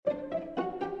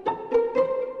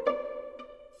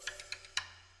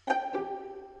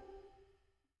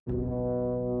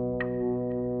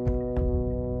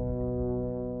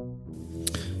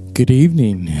Good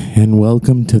evening, and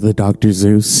welcome to the Dr.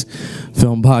 Zeus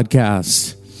Film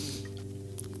Podcast.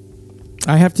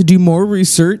 I have to do more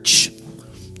research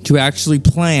to actually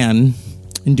plan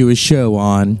and do a show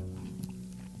on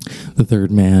The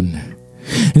Third Man.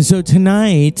 And so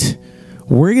tonight,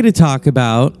 we're going to talk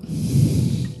about...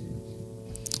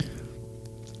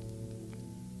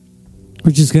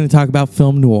 We're just going to talk about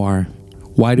film noir.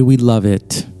 Why do we love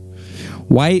it?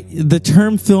 Why the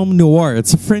term film noir,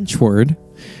 it's a French word.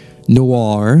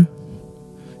 Noir.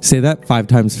 Say that 5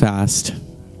 times fast.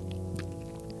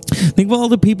 Think of all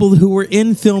the people who were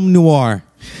in film noir.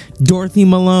 Dorothy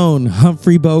Malone,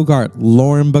 Humphrey Bogart,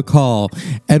 Lauren Bacall,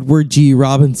 Edward G.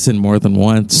 Robinson more than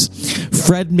once.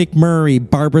 Fred McMurray,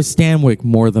 Barbara Stanwyck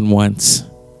more than once.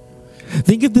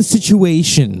 Think of the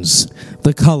situations,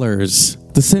 the colors,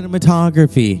 the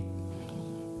cinematography.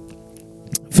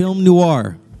 Film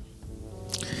noir.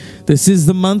 This is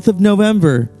the month of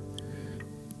November.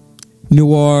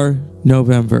 Noir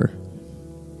November.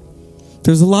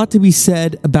 There's a lot to be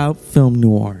said about film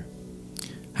noir.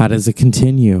 How does it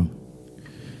continue?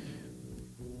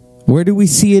 Where do we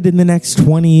see it in the next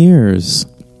 20 years?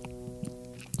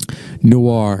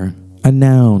 Noir, a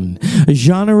noun, a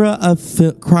genre of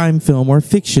crime film or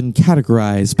fiction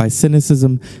categorized by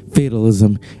cynicism,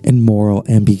 fatalism, and moral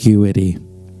ambiguity.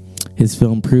 His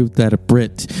film proved that a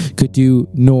Brit could do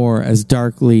noir as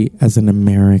darkly as an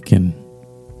American.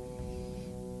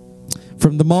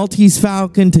 From The Maltese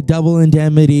Falcon to Double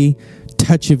Indemnity,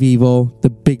 Touch of Evil, The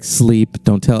Big Sleep,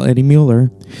 Don't Tell Eddie Mueller.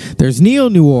 There's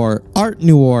neo-noir, art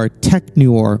noir, tech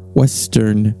noir,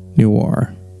 western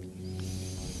noir.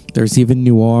 There's even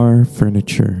noir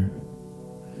furniture.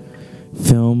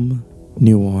 Film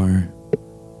noir.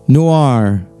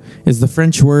 Noir is the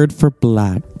French word for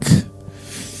black.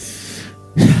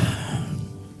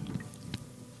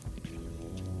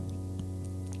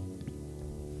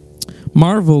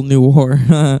 Marvel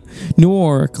Noir.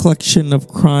 Noir, a collection of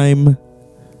crime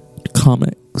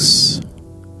comics.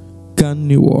 Gun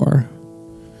Noir.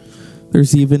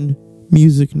 There's even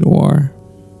music noir.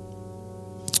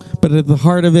 But at the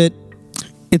heart of it,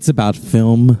 it's about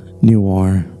film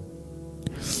noir.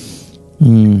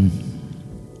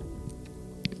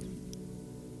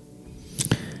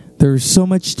 There's so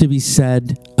much to be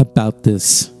said about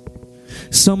this.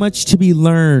 So much to be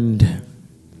learned.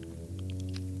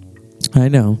 I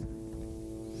know.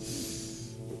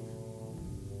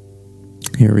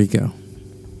 Here we go.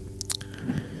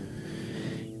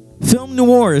 Film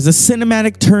noir is a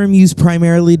cinematic term used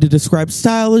primarily to describe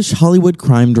stylish Hollywood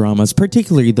crime dramas,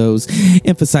 particularly those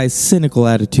emphasize cynical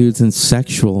attitudes and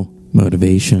sexual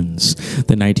motivations.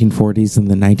 The 1940s and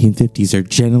the 1950s are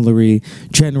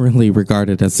generally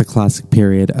regarded as the classic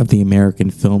period of the American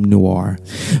film noir.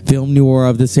 Film noir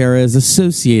of this era is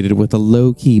associated with a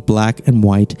low-key black and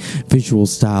white visual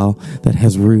style that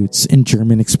has roots in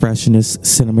German expressionist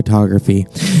cinematography.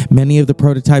 Many of the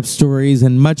prototype stories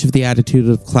and much of the attitude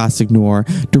of classic noir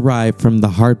derive from the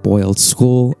hard-boiled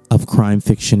school of crime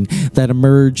fiction that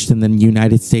emerged in the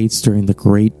United States during the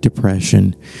Great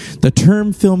Depression. The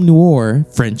term film noir,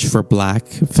 French for black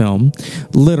film,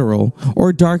 literal,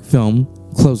 or dark film,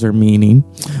 closer meaning,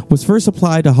 was first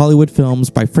applied to Hollywood films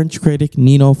by French critic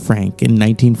Nino Frank in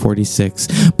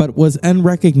 1946, but was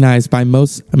unrecognized by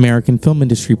most American film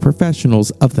industry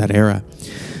professionals of that era.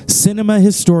 Cinema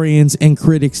historians and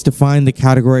critics define the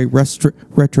category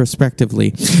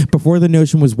retrospectively. Before the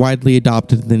notion was widely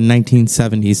adopted in the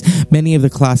 1970s, many of the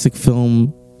classic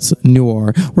films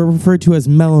noir were referred to as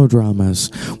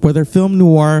melodramas. Whether film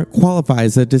noir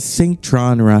qualifies as a distinct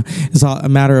genre is a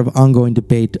matter of ongoing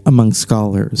debate among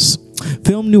scholars.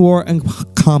 Film noir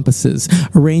encompasses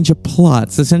a range of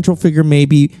plots. The central figure may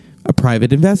be a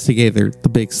private investigator, The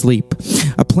Big Sleep,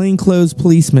 a plainclothes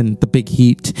policeman, The Big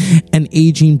Heat, an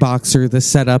aging boxer, The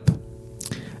Setup,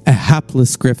 a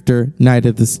hapless grifter, Night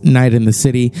in the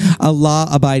City, a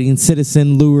law-abiding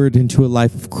citizen lured into a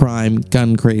life of crime,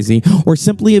 Gun Crazy, or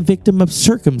simply a victim of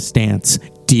circumstance,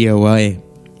 DOA.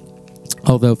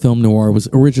 Although film noir was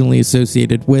originally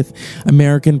associated with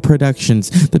American productions,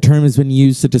 the term has been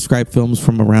used to describe films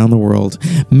from around the world.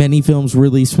 Many films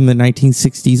released from the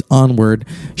 1960s onward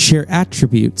share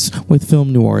attributes with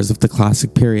film noirs of the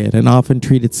classic period and often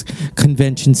treat its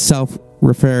convention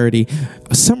self-referity.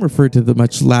 Some refer to the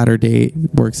much latter-day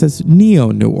works as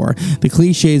neo-noir. The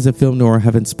cliches of film noir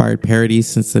have inspired parodies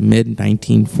since the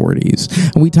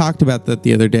mid-1940s. And we talked about that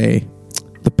the other day.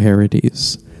 The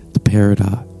parodies. The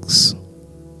paradox.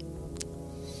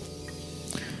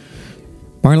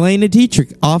 Marlene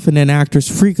Dietrich, often an actress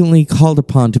frequently called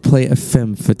upon to play a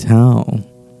femme fatale.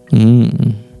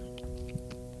 The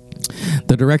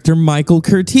director Michael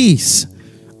Curtiz,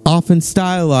 often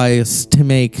stylized to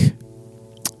make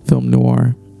film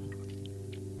noir.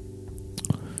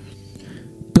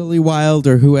 Billy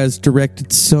Wilder, who has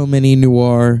directed so many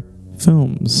noir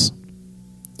films.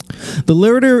 The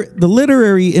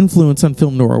literary influence on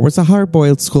film noir was a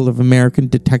hard-boiled school of American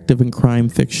detective and crime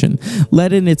fiction,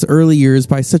 led in its early years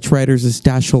by such writers as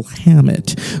Dashiell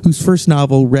Hammett, whose first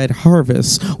novel, Red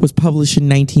Harvest, was published in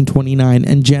 1929,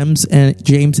 and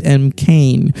James M.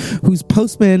 Cain, whose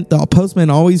The Postman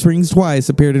Always Rings Twice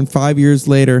appeared in 5 years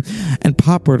later and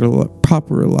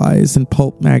popularized in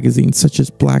pulp magazines such as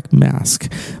Black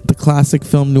Mask. The classic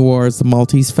film noirs, The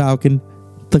Maltese Falcon,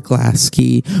 The Glass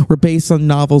Key, were based on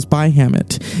novels by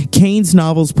Hammett. Cain's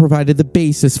novels provided the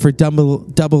basis for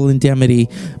Double Indemnity,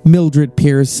 Mildred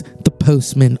Pierce, The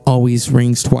Postman Always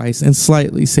Rings Twice, and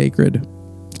Slightly Scarlet.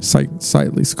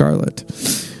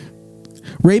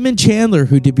 Raymond Chandler,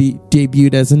 who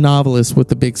debuted as a novelist with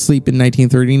The Big Sleep in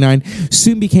 1939,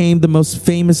 soon became the most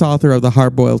famous author of the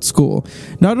hard-boiled school.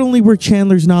 Not only were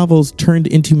Chandler's novels turned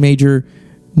into major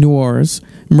noirs,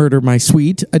 Murder My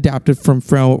Sweet, adapted from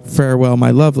Farewell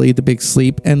My Lovely, The Big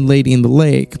Sleep, and Lady in the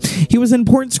Lake. He was an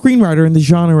important screenwriter in the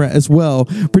genre as well,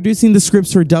 producing the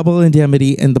scripts for Double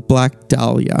Indemnity and The Black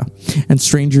Dahlia, and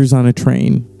Strangers on a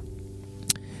Train.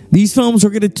 These films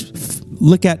we're going to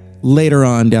look at later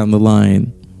on down the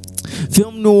line.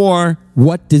 Film noir,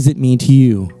 what does it mean to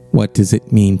you? What does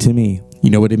it mean to me? You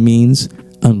know what it means?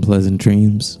 Unpleasant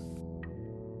dreams.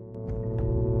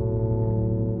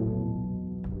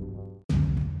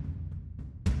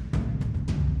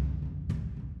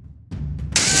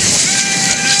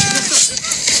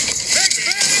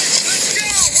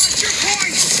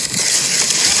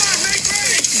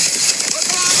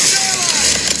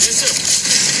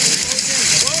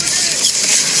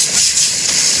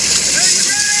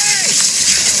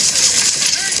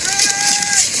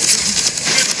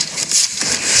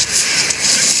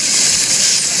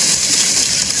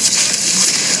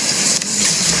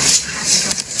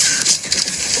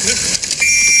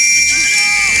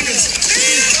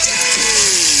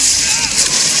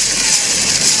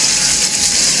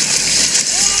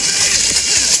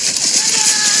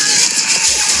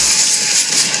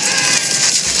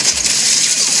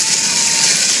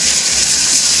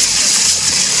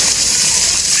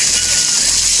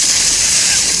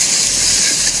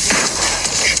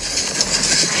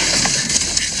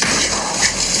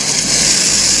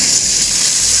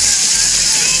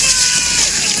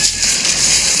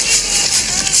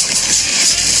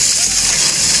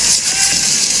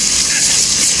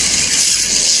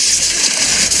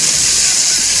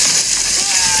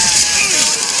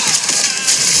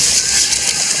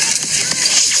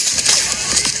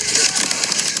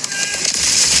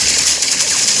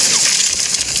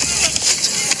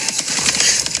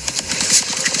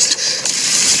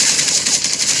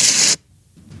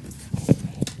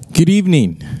 Good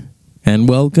evening, and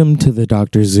welcome to the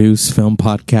Dr. Zeus Film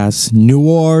Podcast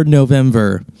Noir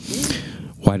November.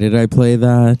 Why did I play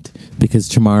that? Because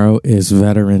tomorrow is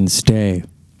Veterans Day.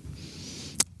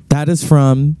 That is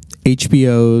from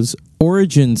HBO's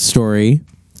origin story,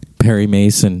 Perry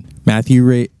Mason. Matthew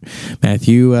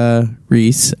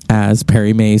Rhys as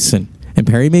Perry Mason. And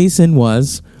Perry Mason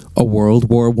was a World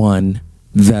War I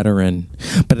veteran.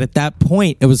 But at that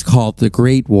point, it was called the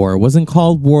Great War. It wasn't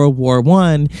called World War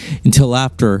I until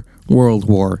after World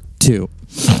War II.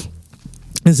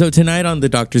 And so tonight on the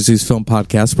Dr. Zeus Film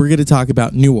Podcast, we're going to talk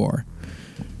about noir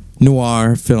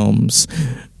films,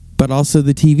 but also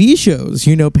the TV shows.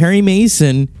 You know, Perry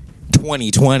Mason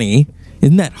 2020,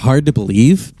 isn't that hard to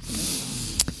believe?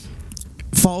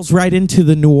 Falls right into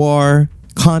the noir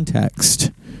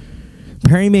context.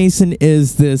 Perry Mason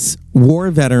is this war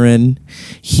veteran.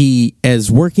 He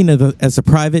is working as a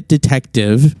private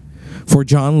detective for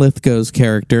John Lithgow's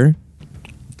character.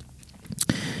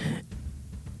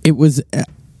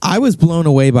 I was blown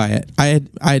away by it. I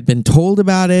had been told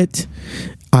about it.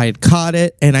 I had caught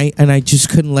it, and I just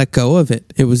couldn't let go of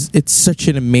it. It's such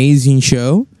an amazing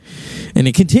show, and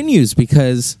it continues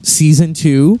because season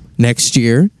 2 next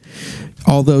year.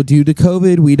 Although due to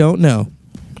COVID, we don't know.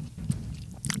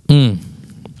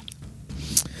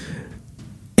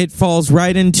 It falls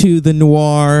right into the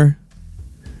noir.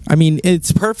 I mean,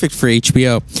 it's perfect for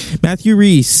HBO. Matthew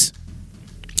Rhys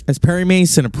as Perry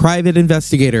Mason, a private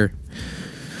investigator.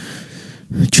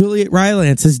 Juliet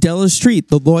Rylance as Della Street,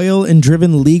 the loyal and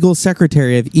driven legal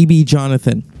secretary of E.B.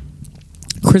 Jonathan.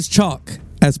 Chris Chalk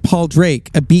as Paul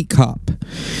Drake, a beat cop.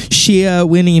 Shia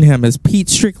Winningham as Pete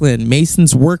Strickland,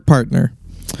 Mason's work partner.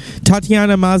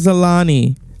 Tatiana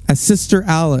Maslany as Sister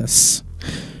Alice.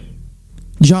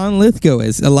 John Lithgow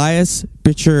as Elias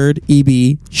Bichard,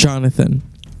 E.B. Jonathan.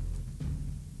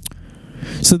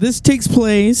 So this takes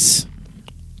place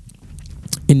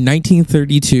in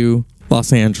 1932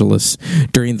 Los Angeles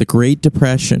during the Great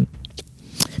Depression.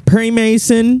 Perry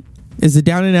Mason is a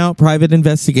down-and-out private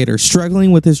investigator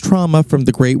struggling with his trauma from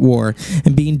the Great War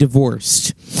and being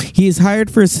divorced. He is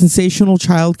hired for a sensational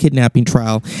child kidnapping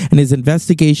trial, and his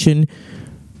investigation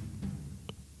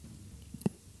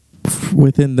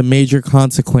within the major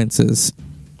consequences.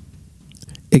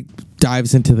 It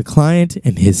dives into the client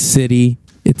and his city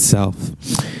itself.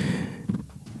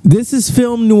 This is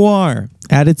film noir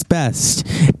at its best,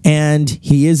 and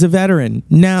he is a veteran.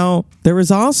 Now, there is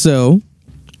also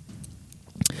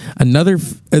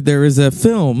there is a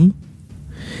film.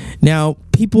 Now,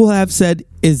 people have said,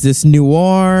 is this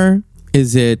noir?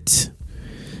 Is it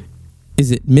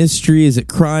mystery? Is it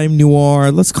crime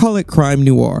noir? Let's call it crime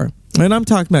noir. And I'm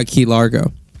talking about Key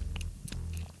Largo.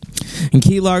 And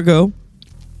Key Largo,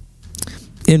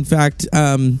 in fact,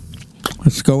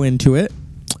 let's go into it.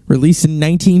 Released in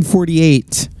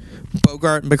 1948.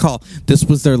 Bogart and Bacall. This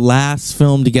was their last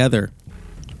film together.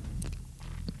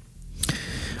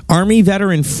 Army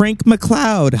veteran Frank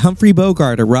McCloud, Humphrey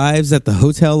Bogart, arrives at the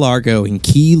Hotel Largo in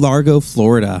Key Largo,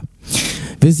 Florida,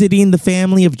 visiting the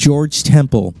family of George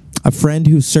Temple, a friend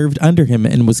who served under him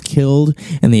and was killed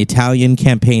in the Italian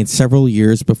campaign several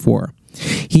years before.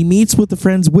 He meets with the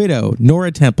friend's widow,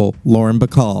 Nora Temple, Lauren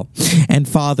Bacall, and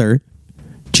father,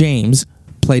 James,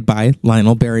 played by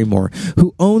Lionel Barrymore,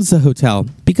 who owns the hotel.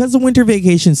 Because the winter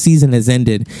vacation season has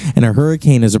ended and a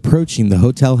hurricane is approaching, the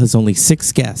hotel has only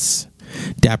 6 guests.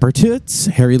 Dapper Toots,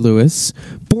 Harry Lewis,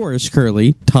 Boris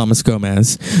Curly, Thomas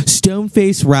Gomez,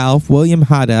 Stoneface Ralph, William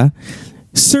Hada,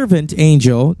 servant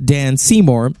angel, Dan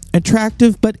Seymour,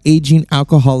 attractive but aging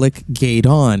alcoholic Gay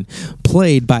Dawn,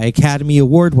 played by Academy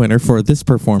Award winner for this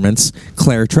performance,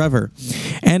 Claire Trevor,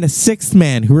 and a 6th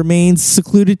man who remains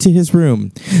secluded to his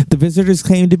room. The visitors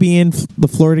claim to be in the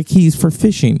Florida Keys for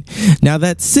fishing. Now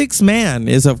that 6th man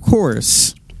is, of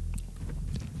course,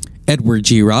 Edward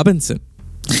G. Robinson.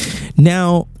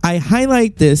 Now, I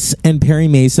highlight this and Perry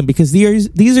Mason because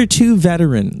these are 2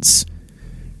 veterans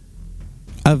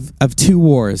of 2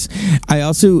 wars. I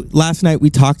also, last night we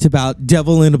talked about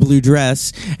Devil in a Blue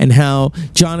Dress and how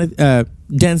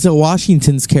Denzel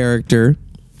Washington's character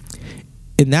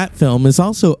in that film is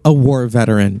also a war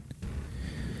veteran.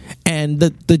 And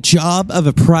the job of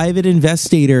a private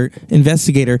investigator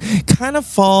kind of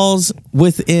falls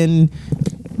within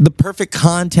the perfect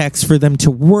context for them to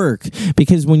work,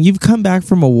 because when you've come back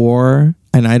from a war,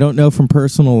 and I don't know from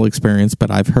personal experience,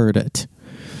 but I've heard it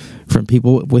from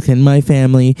people within my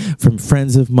family, from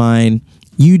friends of mine,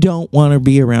 you don't want to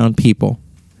be around people.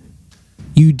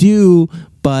 You do,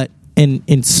 but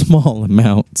in small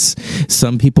amounts.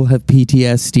 Some people have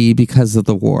PTSD because of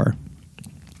the war.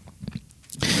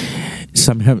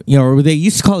 Some have, or they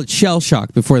used to call it shell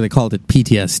shock before they called it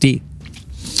PTSD.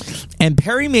 And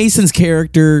Perry Mason's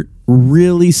character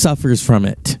really suffers from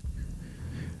it.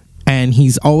 And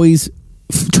he's always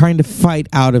trying to fight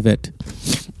out of it.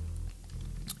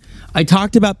 I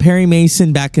talked about Perry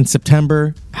Mason back in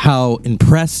September, how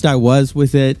impressed I was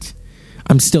with it.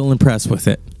 I'm still impressed with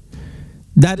it.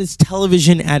 That is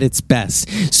television at its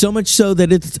best. So much so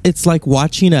that it's like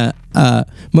watching a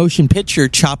motion picture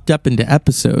chopped up into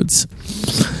episodes.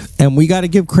 And we got to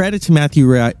give credit to Matthew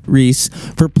Rhys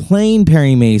for playing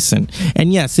Perry Mason.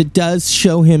 And yes, it does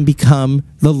show him become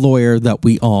the lawyer that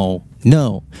we all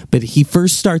know. But he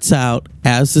first starts out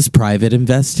as this private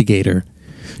investigator,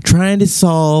 trying to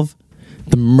solve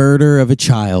the murder of a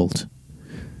child.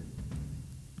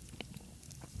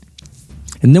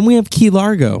 And then we have Key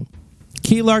Largo.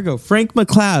 Key Largo, Frank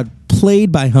McCloud,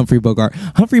 played by Humphrey Bogart.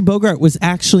 Humphrey Bogart was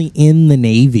actually in the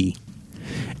Navy.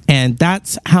 And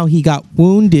that's how he got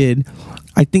wounded.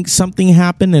 I think something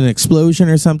happened, an explosion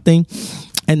or something.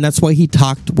 And that's why he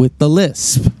talked with the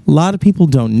lisp. A lot of people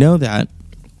don't know that.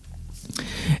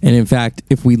 And in fact,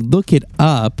 if we look it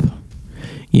up,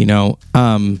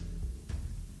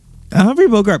 Humphrey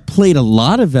Bogart played a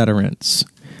lot of veterans.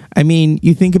 I mean,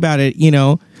 you think about it,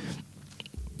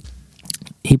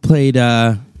 he played,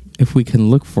 if we can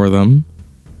look for them.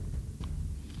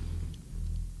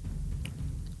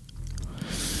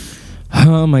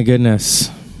 Oh my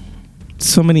goodness.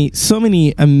 So many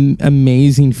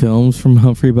amazing films from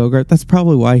Humphrey Bogart. That's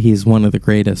probably why he's one of the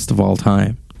greatest of all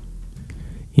time.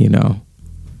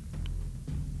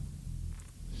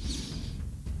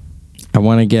 I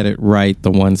want to get it right,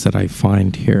 the ones that I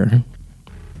find here.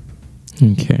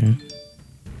 Okay.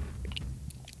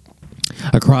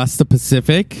 Across the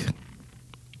Pacific,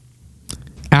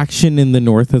 Action in the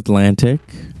North Atlantic,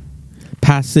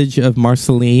 Passage of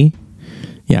Marseille,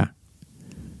 yeah,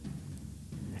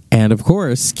 and of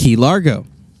course, Key Largo.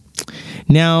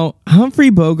 Now, Humphrey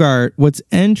Bogart, what's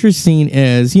interesting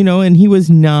is, and he was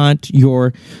not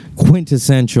your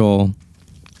quintessential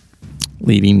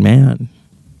leading man.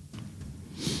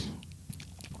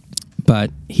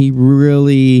 But he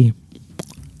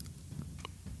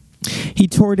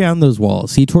tore down those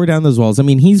walls. I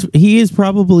mean, he is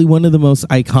probably one of the most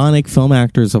iconic film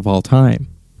actors of all time.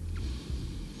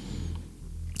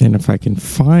 And if I can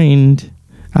find...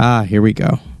 here we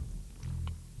go.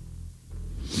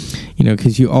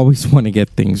 Because you always want to get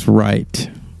things right.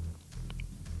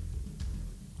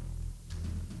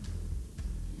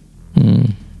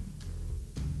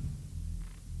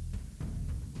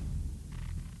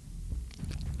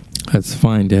 Let's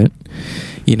find it.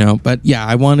 But yeah,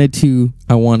 I wanted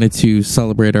to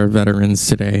celebrate our veterans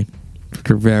today, which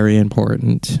are very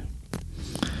important.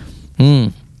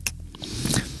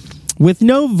 With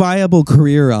no viable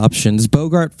career options,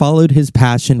 Bogart followed his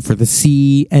passion for the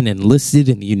sea and enlisted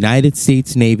in the United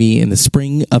States Navy in the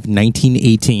spring of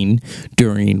 1918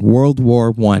 during World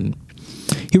War I.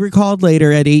 He recalled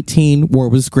later, at 18, war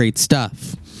was great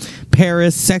stuff.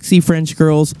 Paris, sexy French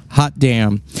girls, hot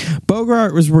damn.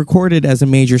 Bogart was recorded as a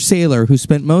major sailor who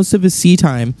spent most of his sea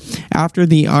time after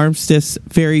the armistice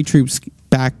ferry troops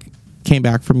came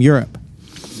back from Europe.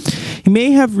 He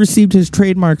may have received his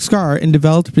trademark scar and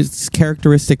developed his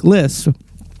characteristic lisp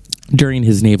during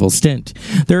his naval stint.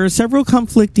 There are several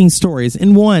conflicting stories.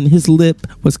 In one, his lip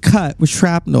was cut with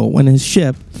shrapnel when his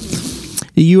ship,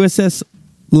 the USS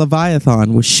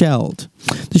Leviathan, was shelled.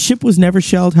 The ship was never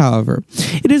shelled, however.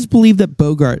 It is believed that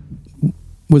Bogart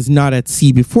was not at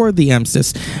sea before the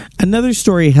armistice. Another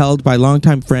story held by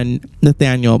longtime friend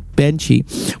Nathaniel Benchy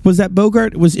was that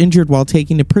Bogart was injured while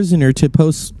taking a prisoner to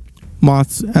Portsmouth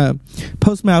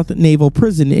Naval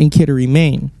Prison in Kittery,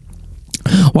 Maine.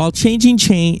 While changing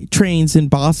trains in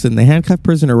Boston, the handcuffed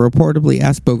prisoner reportedly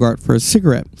asked Bogart for a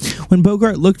cigarette. When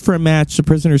Bogart looked for a match, the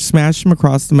prisoner smashed him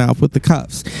across the mouth with the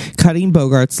cuffs, cutting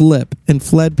Bogart's lip, and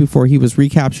fled before he was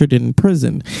recaptured and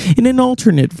imprisoned. In an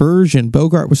alternate version,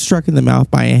 Bogart was struck in the mouth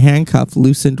by a handcuff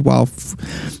loosened while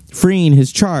freeing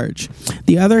his charge.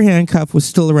 The other handcuff was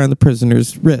still around the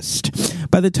prisoner's wrist.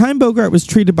 By the time Bogart was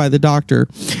treated by the doctor,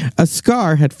 a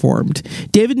scar had formed.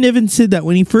 David Niven said that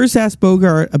when he first asked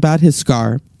Bogart about his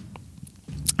scar,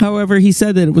 however, he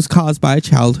said that it was caused by a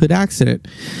childhood accident.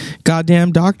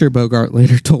 Goddamn doctor, Bogart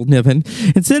later told Niven.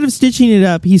 Instead of stitching it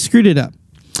up, he screwed it up.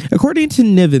 According to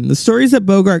Niven, the stories that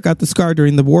Bogart got the scar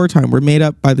during the wartime were made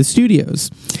up by the studios.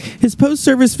 His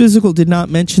post-service physical did not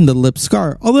mention the lip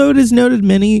scar, although it is noted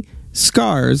many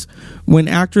scars when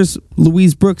actress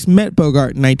Louise Brooks met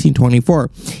Bogart in 1924.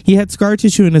 He had scar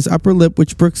tissue in his upper lip,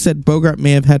 which Brooks said Bogart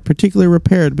may have had particularly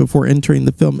repaired before entering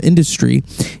the film industry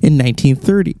in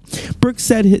 1930. Brooks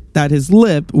said that his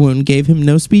lip wound gave him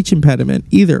no speech impediment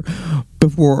either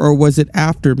before or was it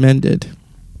after mended.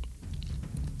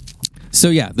 So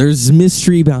yeah, there's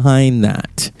mystery behind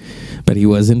that. But he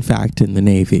was in fact in the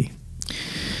Navy.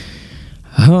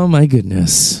 Oh my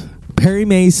goodness. Perry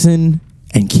Mason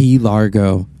and Key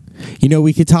Largo.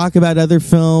 We could talk about other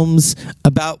films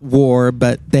about war,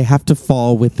 but they have to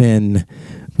fall within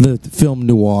the film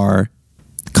noir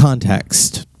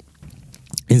context.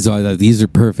 And so I thought these are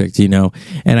perfect, And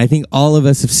I think all of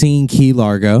us have seen Key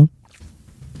Largo.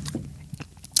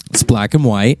 It's black and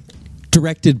white,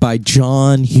 directed by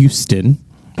John Huston.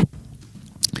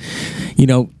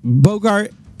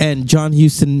 Bogart and John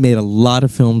Huston made a lot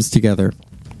of films together.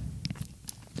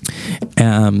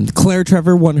 Claire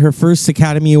Trevor won her first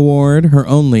Academy Award, her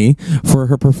only, for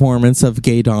her performance of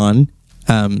Gay Dawn,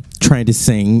 trying to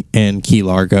sing in Key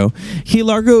Largo. Key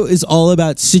Largo is all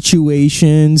about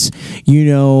situations.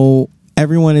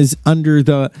 Everyone is under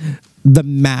the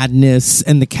madness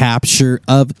and the capture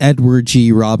of Edward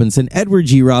G. Robinson. Edward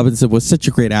G. Robinson was such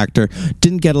a great actor.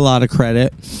 Didn't get a lot of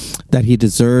credit that he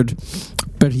deserved,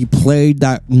 but he played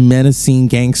that menacing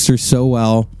gangster so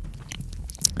well.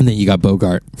 And then you got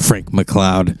Bogart, Frank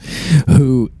McCloud,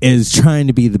 who is trying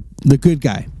to be the good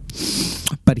guy.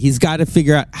 But he's got to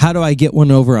figure out, how do I get one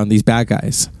over on these bad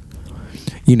guys?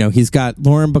 He's got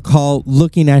Lauren Bacall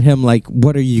looking at him like,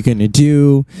 what are you going to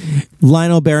do?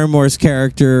 Lionel Barrymore's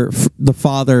character, the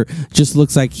father, just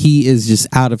looks like he is just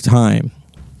out of time.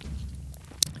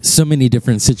 So many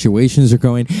different situations are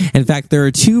going. In fact, there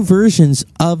are two versions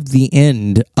of the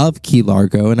end of Key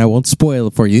Largo, and I won't spoil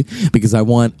it for you because I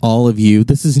want all of you,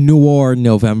 this is Noir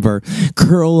November,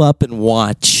 curl up and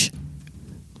watch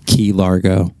Key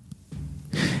Largo.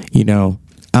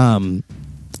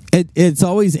 It's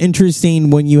always interesting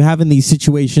when you have in these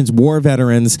situations war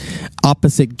veterans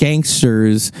opposite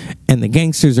gangsters, and the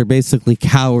gangsters are basically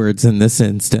cowards in this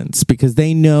instance because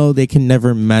they know they can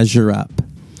never measure up.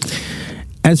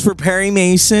 As for Perry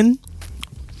Mason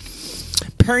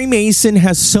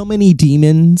has so many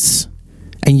demons,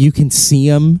 and you can see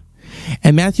them.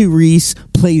 And Matthew Rhys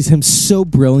plays him so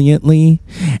brilliantly.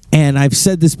 And I've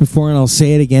said this before, and I'll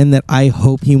say it again, that I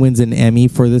hope he wins an Emmy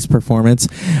for this performance.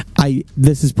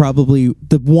 This is probably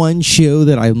the one show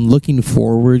that I'm looking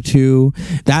forward to.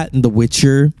 That and The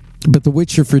Witcher. But The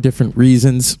Witcher for different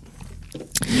reasons.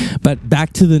 But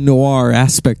back to the noir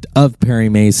aspect of Perry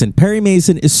Mason. Perry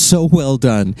Mason is so well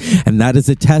done, and that is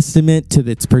a testament to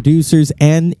its producers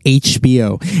and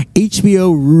HBO.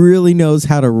 HBO really knows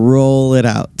how to roll it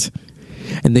out.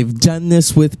 And they've done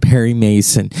this with Perry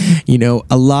Mason. You know,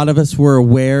 a lot of us were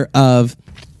aware of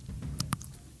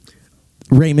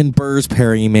Raymond Burr's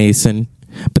Perry Mason,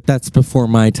 but that's before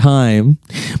my time.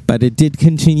 But it did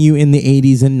continue in the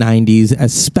 80s and 90s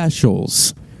as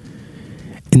specials.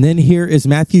 And then here is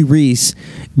Matthew Rhys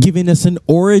giving us an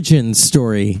origin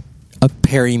story of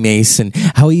Perry Mason.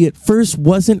 How he at first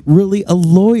wasn't really a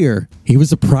lawyer. He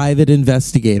was a private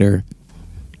investigator.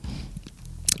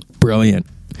 Brilliant.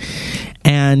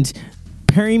 And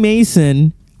Perry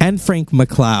Mason and Frank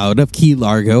McCloud of Key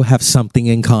Largo have something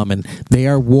in common. They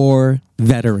are war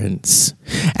veterans,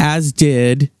 as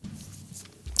did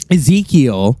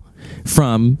Ezekiel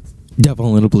from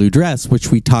Devil in a Blue Dress,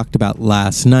 which we talked about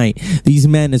last night. These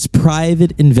men as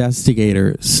private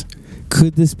investigators.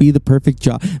 Could this be the perfect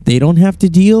job? They don't have to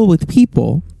deal with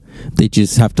people. They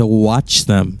just have to watch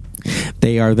them.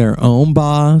 They are their own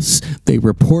boss. They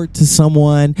report to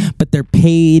someone, but they're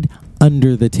paid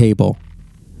under the table.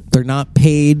 They're not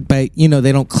paid by,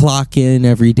 they don't clock in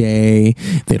every day.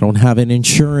 They don't have an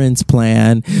insurance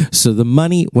plan. So the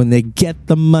money, when they get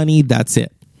the money, that's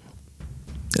it.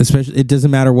 Especially, it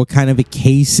doesn't matter what kind of a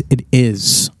case it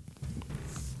is.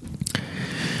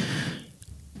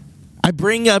 I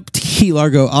bring up Key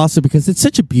Largo also because it's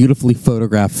such a beautifully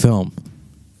photographed film.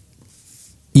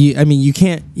 You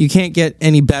can't get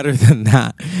any better than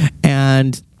that.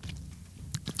 And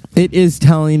it is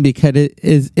telling because it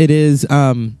is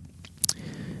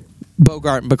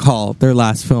Bogart and Bacall, their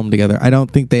last film together. I don't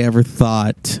think they ever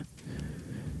thought,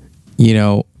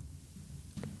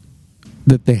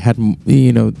 that they had,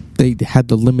 they had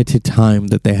the limited time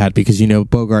that they had because,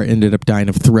 Bogart ended up dying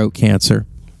of throat cancer.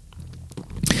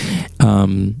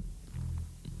 They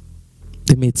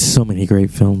made so many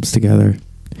great films together.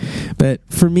 But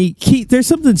for me, there's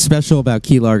something special about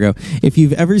Key Largo. If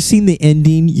you've ever seen the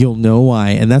ending, you'll know why.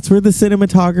 And that's where the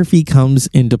cinematography comes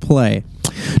into play.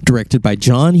 Directed by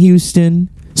John Huston,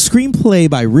 screenplay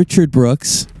by Richard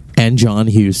Brooks and John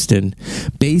Huston,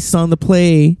 based on the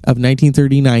play of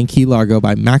 1939 Key Largo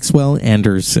by Maxwell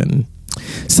Anderson.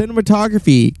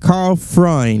 Cinematography, Carl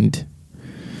Freund.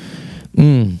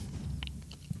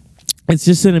 It's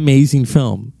just an amazing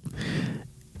film.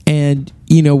 And,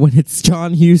 when it's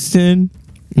John Huston,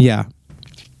 yeah.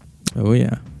 Oh,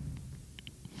 yeah.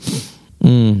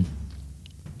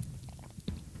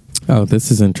 Oh, this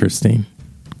is interesting.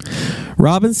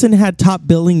 Robinson had top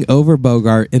billing over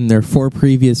Bogart in their 4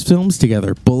 previous films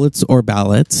together. Bullets or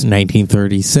Ballots,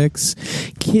 1936.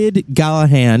 Kid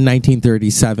Gallahan,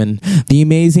 1937. The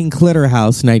Amazing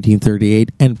Clitterhouse,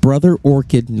 1938. And Brother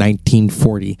Orchid,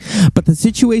 1940. But the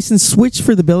situation switched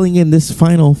for the billing in this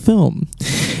final film.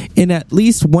 In at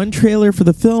least one trailer for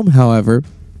the film, however,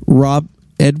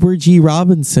 Edward G.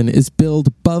 Robinson is billed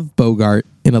above Bogart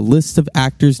in a list of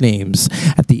actors' names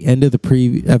at the end of the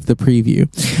preview,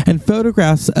 and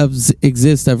photographs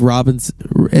exist of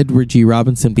Edward G.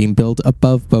 Robinson being billed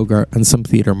above Bogart on some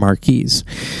theater marquees.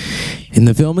 In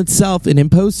the film itself and in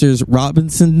posters,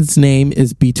 Robinson's name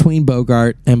is between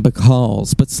Bogart and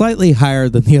Bacall's, but slightly higher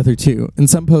than the other two. In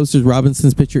some posters,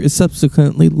 Robinson's picture is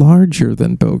subsequently larger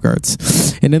than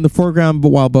Bogart's, and in the foreground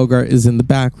while Bogart is in the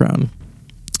background.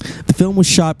 The film was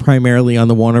shot primarily on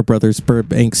the Warner Brothers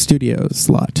Burbank Studios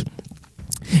lot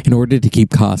in order to keep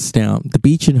costs down. The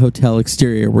beach and hotel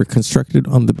exterior were constructed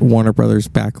on the Warner Brothers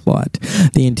back lot.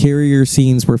 The interior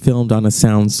scenes were filmed on a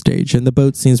soundstage, and the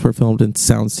boat scenes were filmed in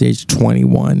Soundstage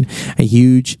 21, a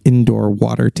huge indoor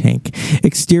water tank.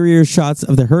 Exterior shots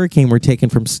of the hurricane were taken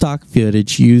from stock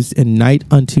footage used in Night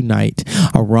Unto Night,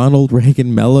 a Ronald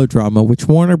Reagan melodrama which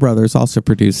Warner Brothers also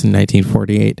produced in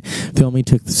 1948. Filming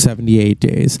took 78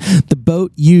 days. The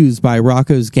boat used by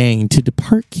Rocco's gang to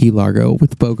depart Key Largo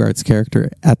with Bogart's character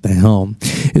at the helm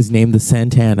is named the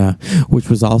Santana, which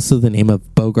was also the name of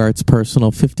Bogart's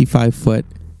personal 55-foot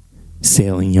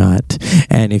sailing yacht.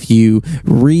 And if you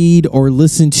read or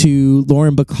listen to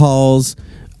Lauren Bacall's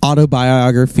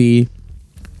autobiography,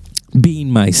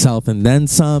 Being Myself and Then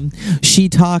Some, she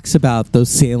talks about those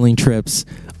sailing trips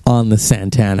on the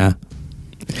Santana.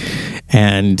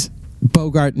 And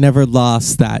Bogart never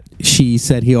lost that. She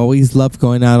said he always loved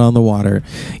going out on the water,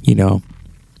 you know.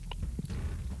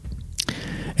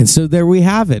 And so there we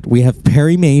have it. We have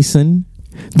Perry Mason,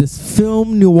 this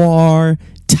film noir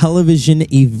television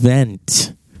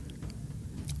event.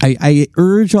 I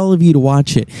urge all of you to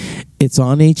watch it. It's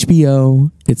on HBO.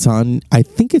 I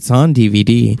think it's on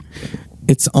DVD.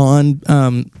 It's on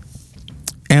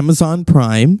Amazon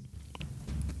Prime.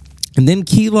 And then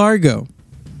Key Largo.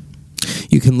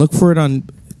 You can look for it on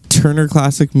Turner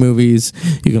Classic Movies.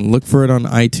 You can look for it on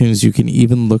iTunes. You can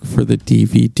even look for the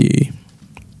DVD.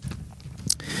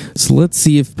 So let's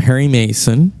see if Perry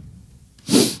Mason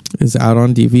is out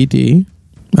on DVD.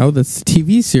 Oh, that's the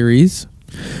TV series.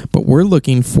 But we're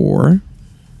looking for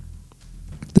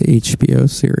the HBO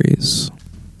series.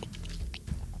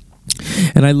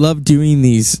 And I love doing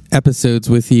these episodes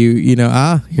with you. You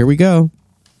know, here we go.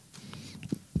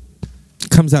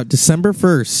 Comes out December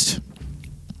 1st.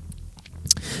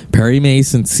 Perry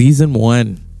Mason, Season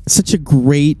 1. Such a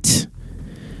great...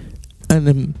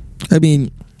 And I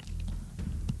mean,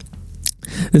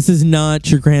 this is not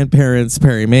your grandparents'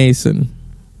 Perry Mason.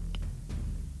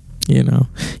 You know,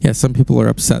 yeah, some people are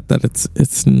upset that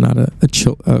it's not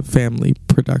a family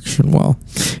production. Well,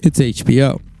 it's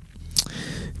HBO.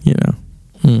 You know,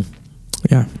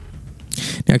 yeah.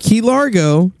 Now, Key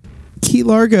Largo,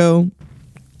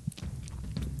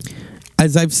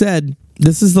 as I've said,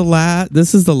 this is the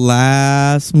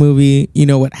last movie. You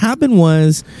know what happened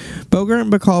was Bogart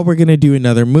and Bacall were going to do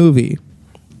another movie.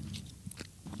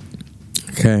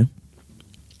 Okay,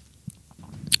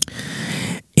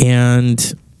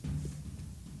 and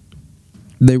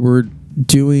they were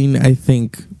doing, I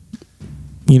think,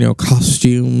 you know,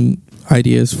 costume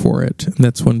ideas for it. And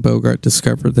that's when Bogart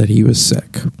discovered that he was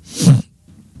sick.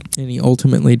 And he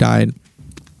ultimately died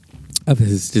of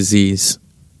his disease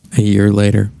a year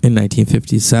later in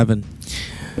 1957.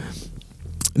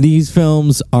 These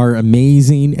films are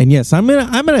amazing. And yes, I'm gonna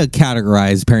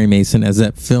categorize Perry Mason as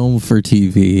a film for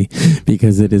TV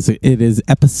because it is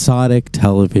episodic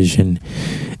television.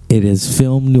 It is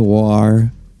film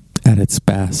noir at its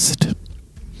best.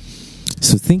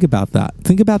 So think about that.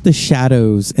 Think about the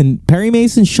shadows. And Perry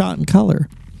Mason shot in color.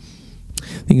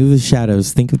 Think of the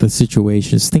shadows. Think of the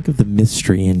situations. Think of the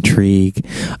mystery, intrigue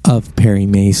of Perry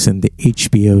Mason, the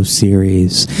HBO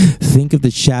series. Think of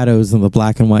the shadows and the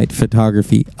black and white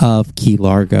photography of Key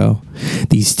Largo.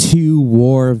 These two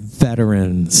war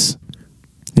veterans.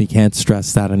 We can't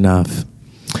stress that enough.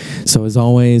 So as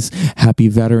always, happy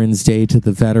Veterans Day to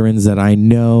the veterans that I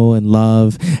know and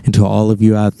love, and to all of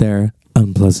you out there,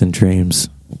 unpleasant dreams.